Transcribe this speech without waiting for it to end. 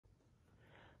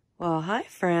Well, hi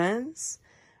friends.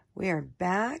 We are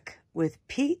back with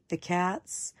Pete the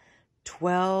Cat's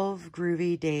 12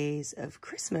 Groovy Days of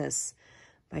Christmas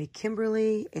by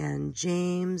Kimberly and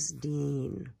James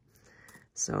Dean.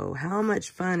 So how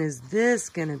much fun is this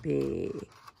gonna be?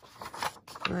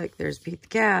 Look, there's Pete the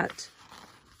Cat.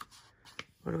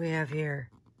 What do we have here?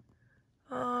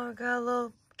 Oh, got a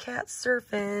little cat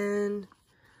surfing.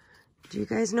 Do you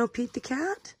guys know Pete the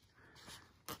Cat?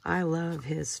 I love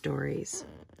his stories.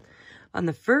 On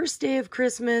the first day of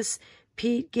Christmas,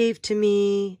 Pete gave to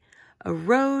me a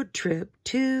road trip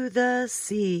to the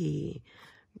sea.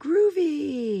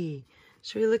 Groovy!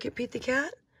 Should we look at Pete the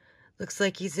Cat? Looks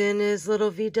like he's in his little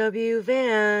VW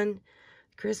van.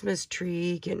 Christmas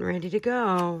tree, getting ready to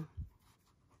go.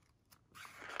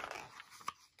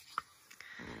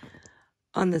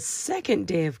 On the second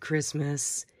day of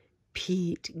Christmas,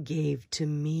 Pete gave to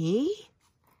me...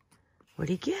 What'd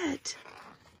he get?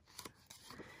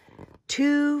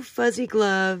 2 fuzzy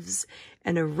gloves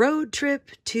and a road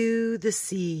trip to the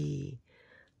sea.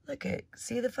 Look at,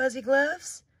 see the fuzzy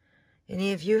gloves?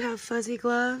 Any of you have fuzzy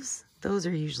gloves? Those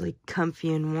are usually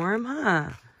comfy and warm,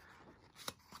 huh?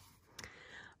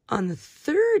 On the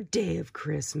third day of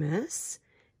Christmas,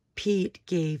 Pete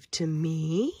gave to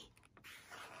me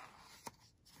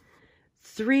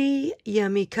 3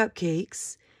 yummy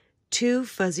cupcakes, 2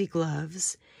 fuzzy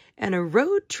gloves, and a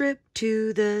road trip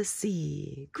to the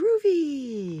sea.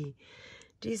 Groovy!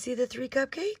 Do you see the 3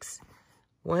 cupcakes?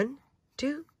 1,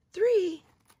 2, 3.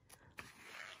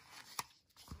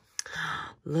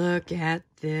 Look at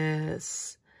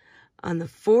this. On the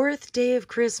 4th day of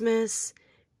Christmas,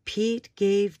 Pete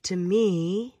gave to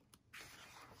me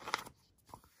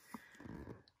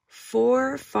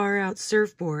 4 far-out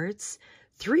surfboards,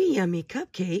 3 yummy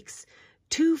cupcakes,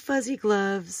 2 fuzzy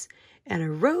gloves, and a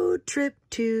road trip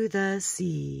to the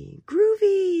sea.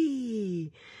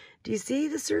 Groovy! Do you see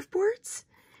the surfboards?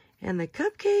 And the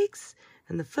cupcakes,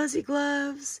 and the fuzzy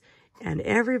gloves, and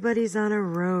everybody's on a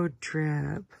road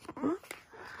trip. Huh?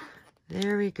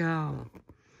 There we go.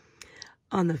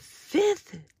 On the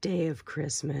 5th day of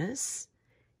Christmas,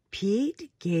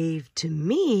 Pete gave to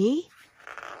me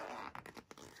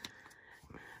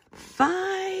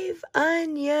 5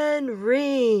 onion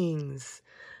rings.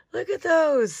 Look at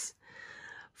those.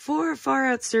 4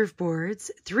 far-out surfboards,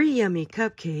 3 yummy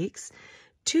cupcakes,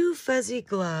 2 fuzzy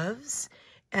gloves,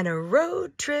 and a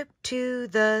road trip to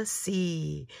the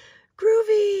sea.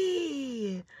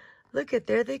 Groovy! Look at,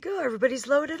 there they go. Everybody's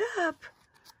loaded up.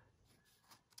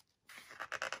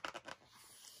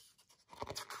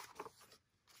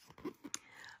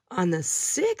 On the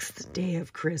 6th day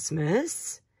of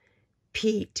Christmas,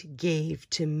 Pete gave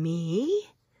to me,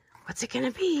 what's it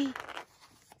gonna be?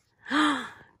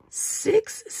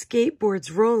 6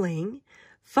 skateboards rolling,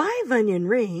 5 onion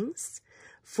rings,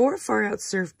 4 far-out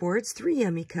surfboards, 3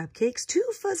 yummy cupcakes, 2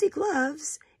 fuzzy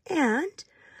gloves, and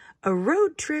a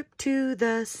road trip to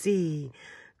the sea.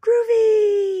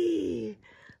 Groovy!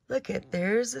 Look at,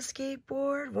 there's a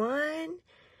skateboard. 1,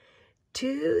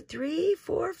 2, 3,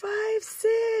 4, 5,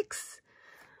 6.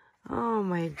 Oh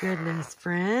my goodness,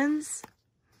 friends.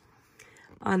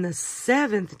 On the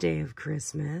 7th day of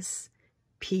Christmas,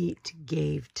 Pete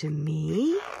gave to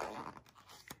me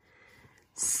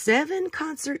 7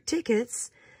 concert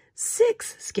tickets,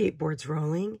 6 skateboards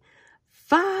rolling,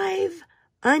 5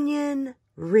 onion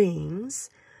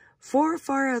rings, 4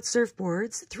 far-out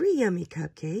surfboards, 3 yummy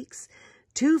cupcakes,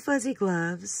 2 fuzzy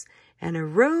gloves, and a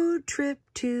road trip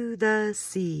to the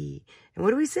sea. And what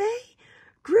do we say?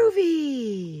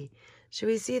 Groovy! Should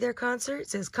we see their concert? It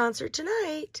says concert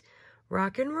tonight.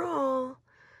 Rock and roll.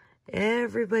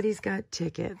 Everybody's got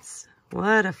tickets.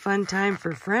 What a fun time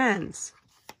for friends.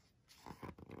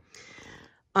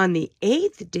 On the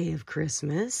 8th day of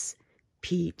Christmas,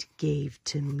 Pete gave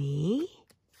to me,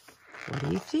 what do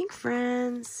you think,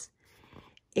 friends?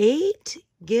 8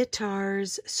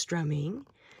 guitars strumming,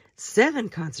 7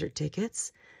 concert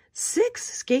tickets,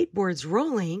 6 skateboards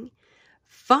rolling,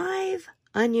 5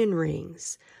 onion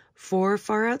rings, 4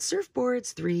 far-out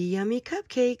surfboards, 3 yummy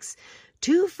cupcakes,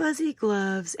 2 fuzzy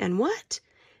gloves, and what?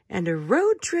 And a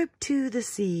road trip to the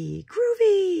sea.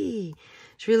 Groovy!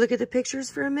 Should we look at the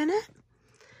pictures for a minute?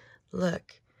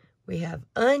 Look, we have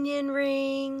onion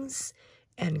rings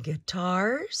and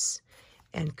guitars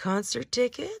and concert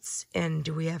tickets. And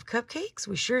do we have cupcakes?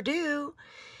 We sure do.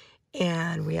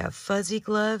 And we have fuzzy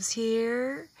gloves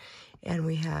here. And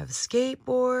we have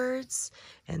skateboards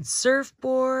and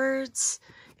surfboards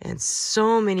and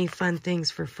so many fun things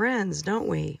for friends, don't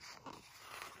we?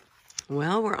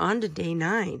 Well, we're on to day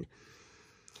 9.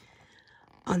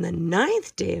 On the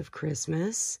 9th day of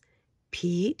Christmas,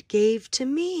 Pete gave to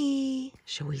me.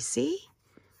 Shall we see?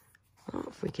 Oh,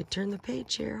 if we could turn the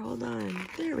page here. Hold on.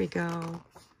 There we go.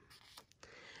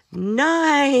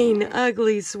 9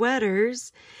 ugly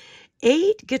sweaters,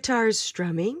 8 guitars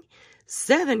strumming,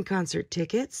 7 concert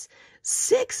tickets,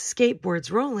 6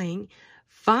 skateboards rolling,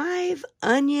 5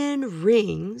 onion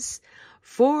rings,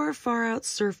 4 far-out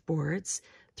surfboards,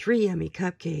 3 yummy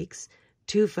cupcakes,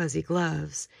 2 fuzzy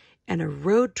gloves, and a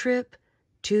road trip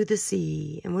to the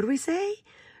sea. And what do we say?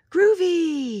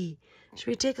 Groovy! Should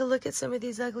we take a look at some of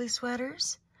these ugly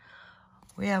sweaters?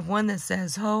 We have one that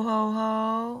says ho, ho,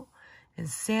 ho, and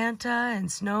Santa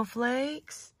and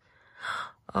snowflakes.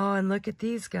 Oh, and look at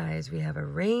these guys. We have a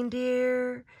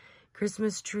reindeer,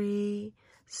 Christmas tree,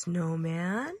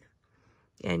 snowman.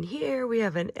 And here we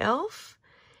have an elf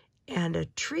and a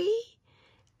tree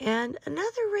and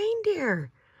another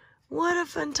reindeer. What a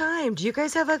fun time. Do you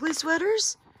guys have ugly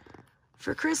sweaters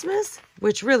for Christmas?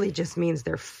 Which really just means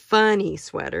they're funny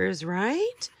sweaters,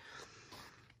 right?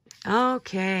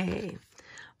 Okay.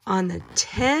 On the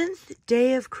 10th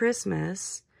day of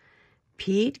Christmas,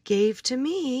 Pete gave to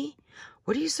me.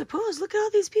 What do you suppose? Look at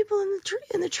all these people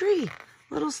in the tree.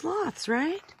 Little sloths,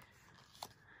 right?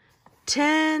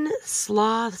 10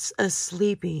 sloths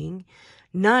a-sleeping,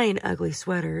 9 ugly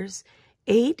sweaters,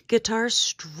 8 guitars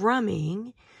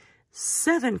strumming,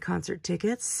 7 concert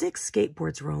tickets, 6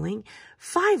 skateboards rolling,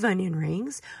 5 onion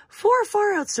rings, 4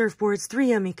 far-out surfboards, 3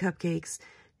 yummy cupcakes,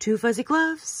 2 fuzzy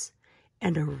gloves,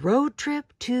 and a road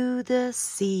trip to the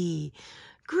sea.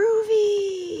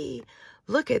 Groovy!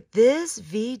 Look at this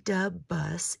V-dub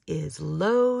bus is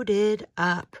loaded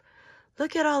up.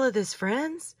 Look at all of this,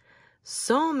 friends.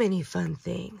 So many fun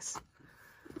things.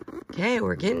 Okay,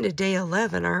 we're getting to day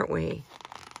 11, aren't we?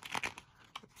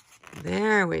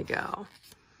 There we go.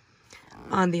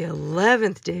 On the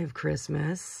 11th day of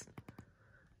Christmas,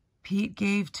 Pete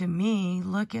gave to me,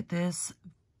 look at this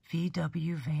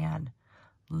VW van,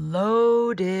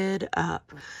 loaded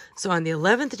up. So on the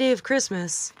 11th day of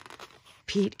Christmas,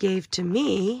 Pete gave to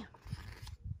me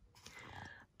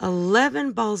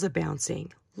 11 balls of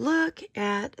bouncing. Look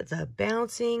at the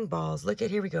bouncing balls. Look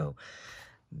at, here we go.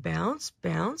 Bounce,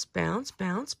 bounce, bounce,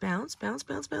 bounce, bounce, bounce,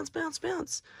 bounce, bounce, bounce,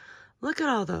 bounce. Look at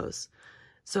all those.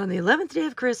 So on the 11th day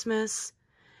of Christmas,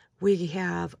 we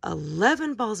have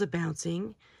 11 balls of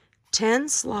bouncing, 10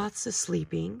 sloths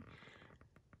a-sleeping,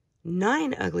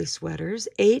 9 ugly sweaters,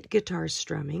 8 guitars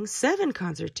strumming, 7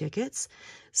 concert tickets,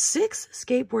 6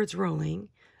 skateboards rolling,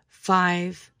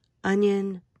 5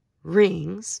 onion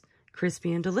rings,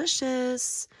 crispy and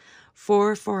delicious,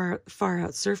 4 far-out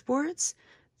surfboards,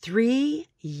 3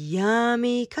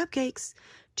 yummy cupcakes,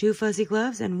 2 fuzzy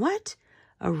gloves, and what?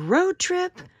 A road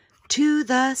trip to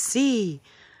the sea.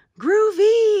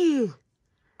 Groovy!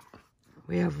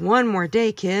 We have one more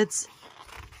day, kids.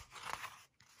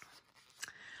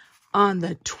 On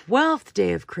the 12th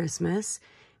day of Christmas,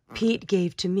 Pete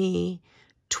gave to me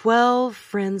 12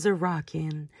 friends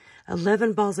a-rockin',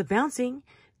 11 balls of bouncing,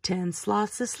 10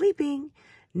 sloths a-sleeping,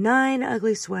 9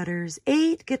 ugly sweaters,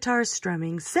 8 guitars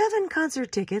strumming, 7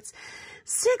 concert tickets,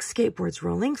 6 skateboards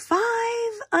rolling, 5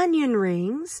 onion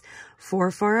rings,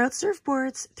 4 far-out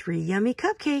surfboards, 3 yummy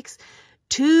cupcakes,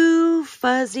 2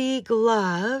 fuzzy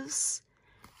gloves,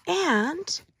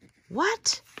 and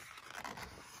what?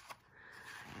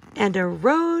 And a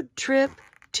road trip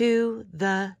to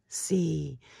the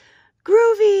sea.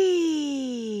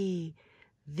 Groovy!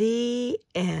 The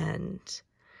end.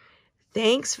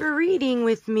 Thanks for reading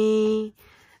with me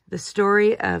the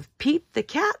story of Pete the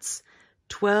Cat's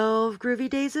 12 Groovy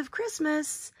Days of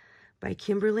Christmas by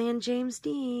Kimberly and James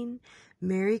Dean.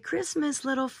 Merry Christmas,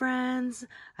 little friends.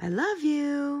 I love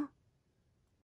you.